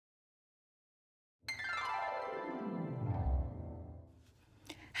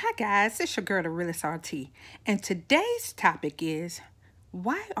Hi guys, it's your girl, the Realest RT, and today's topic is,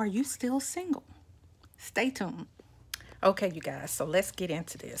 why are you still single? Stay tuned. Okay, you guys, so let's get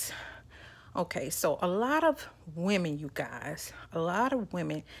into this. Okay, so a lot of women, you guys,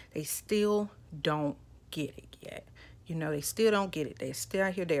 they still don't get it yet. You know, they still don't get it. They're still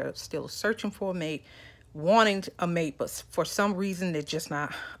out here, they're still searching for a mate, wanting a mate, but for some reason they're just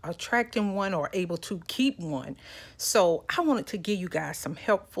not attracting one or able to keep one. So I wanted to give you guys some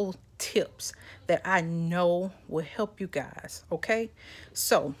helpful tips that I know will help you guys. Okay,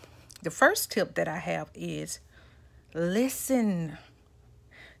 so the first tip that I have is listen.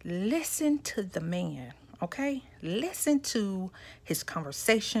 Listen to the man. Okay, listen to his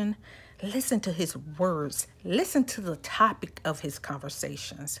conversation, listen to his words, listen to the topic of his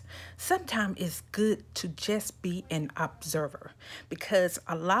conversations. Sometimes it's good to just be an observer, because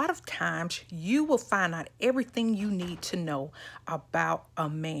a lot of times you will find out everything you need to know about a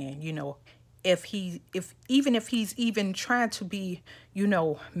man. You know, if he's even trying to be,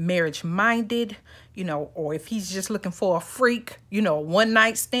 marriage minded, or if he's just looking for a freak, one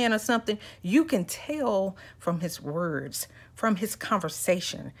night stand or something, you can tell from his words, from his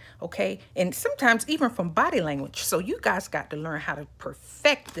conversation. Okay, and sometimes even from body language. So you guys got to learn how to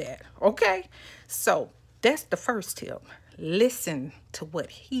perfect that. Okay, so that's the first tip. Listen to what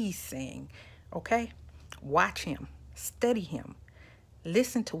he's saying. Okay, watch him, study him.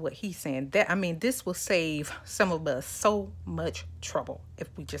 Listen to what he's saying. This will save some of us so much trouble if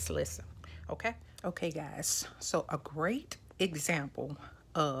we just listen. Okay? Okay, guys. So a great example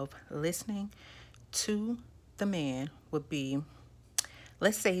of listening to the man would be,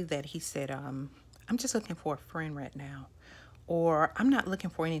 let's say that he said, I'm just looking for a friend right now, or I'm not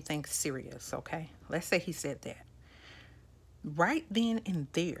looking for anything serious. Okay? Let's say he said that. Right then and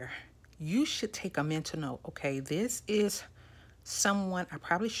there, you should take a mental note. Okay, this is someone I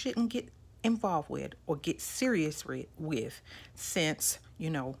probably shouldn't get involved with or get serious with, since,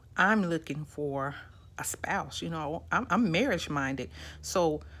 I'm looking for a spouse. I'm marriage minded.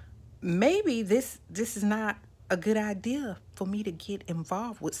 So maybe this is not a good idea for me to get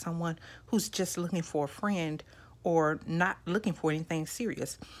involved with someone who's just looking for a friend or not looking for anything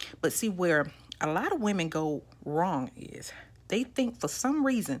serious. But see, where a lot of women go wrong is they think for some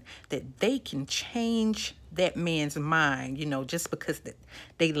reason that they can change that man's mind, just because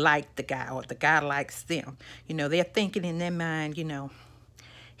they like the guy or the guy likes them. They're thinking in their mind,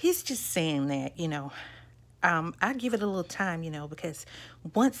 he's just saying that, I give it a little time, because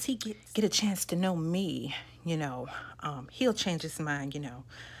once he get a chance to know me, he'll change his mind.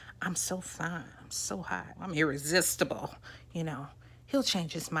 I'm so fine, I'm so hot, I'm irresistible, he'll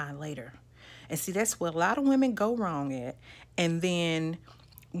change his mind later. And see, that's where a lot of women go wrong at. And then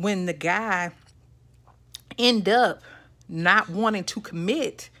when the guy end up not wanting to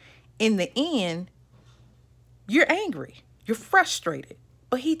commit, in the end, you're angry, you're frustrated.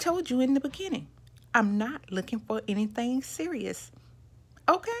 But he told you in the beginning, I'm not looking for anything serious.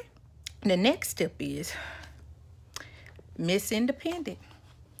 Okay? The next tip is Miss Independent.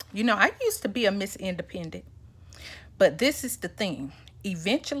 I used to be a Miss Independent, but this is the thing.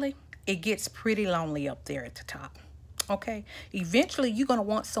 Eventually, it gets pretty lonely up there at the top. Okay? Eventually, you're going to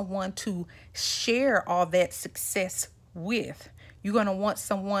want someone to share all that success with. You're going to want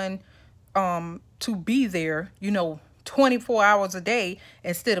someone to be there, 24 hours a day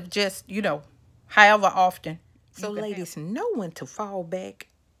instead of just, however often. So ladies, know when to fall back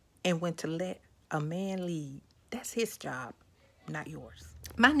and when to let a man lead. That's his job, not yours.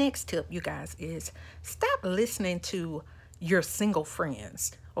 My next tip, you guys, is stop listening to your single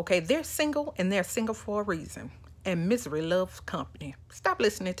friends. Okay, they're single and they're single for a reason. And misery loves company. Stop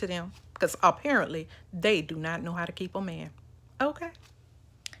listening to them, because apparently they do not know how to keep a man. Okay.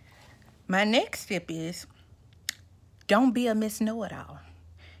 My next tip is don't be a Miss Know-It-All.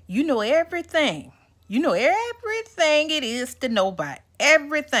 You know everything. You know everything it is to know about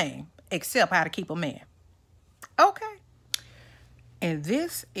everything except how to keep a man. Okay. And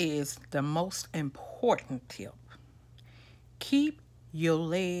this is the most important tip. Keep your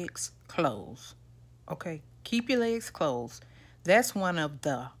legs closed. Okay? Keep your legs closed. That's one of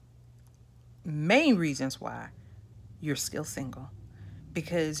the main reasons why you're still single.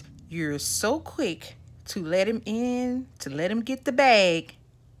 Because you're so quick to let him in, to let him get the bag,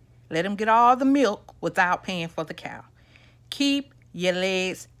 let him get all the milk without paying for the cow. Keep your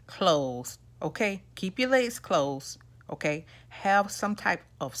legs closed. Okay? Keep your legs closed. Okay? Have some type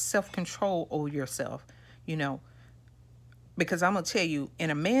of self-control over yourself, because I'm going to tell you,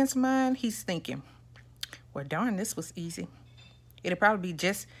 in a man's mind, he's thinking, well, darn, this was easy. It'll probably be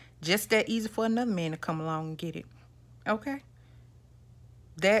just that easy for another man to come along and get it. Okay?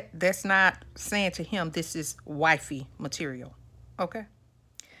 That's not saying to him this is wifey material. Okay?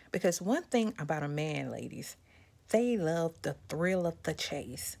 Because one thing about a man, ladies, they love the thrill of the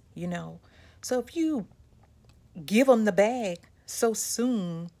chase, you know. So if you give them the bag so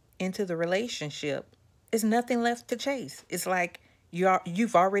soon into the relationship, there's nothing left to chase. It's like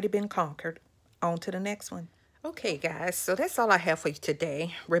you've already been conquered. On to the next one. Okay, guys, so that's all I have for you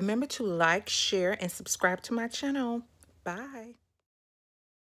today. Remember to like, share, and subscribe to my channel. Bye.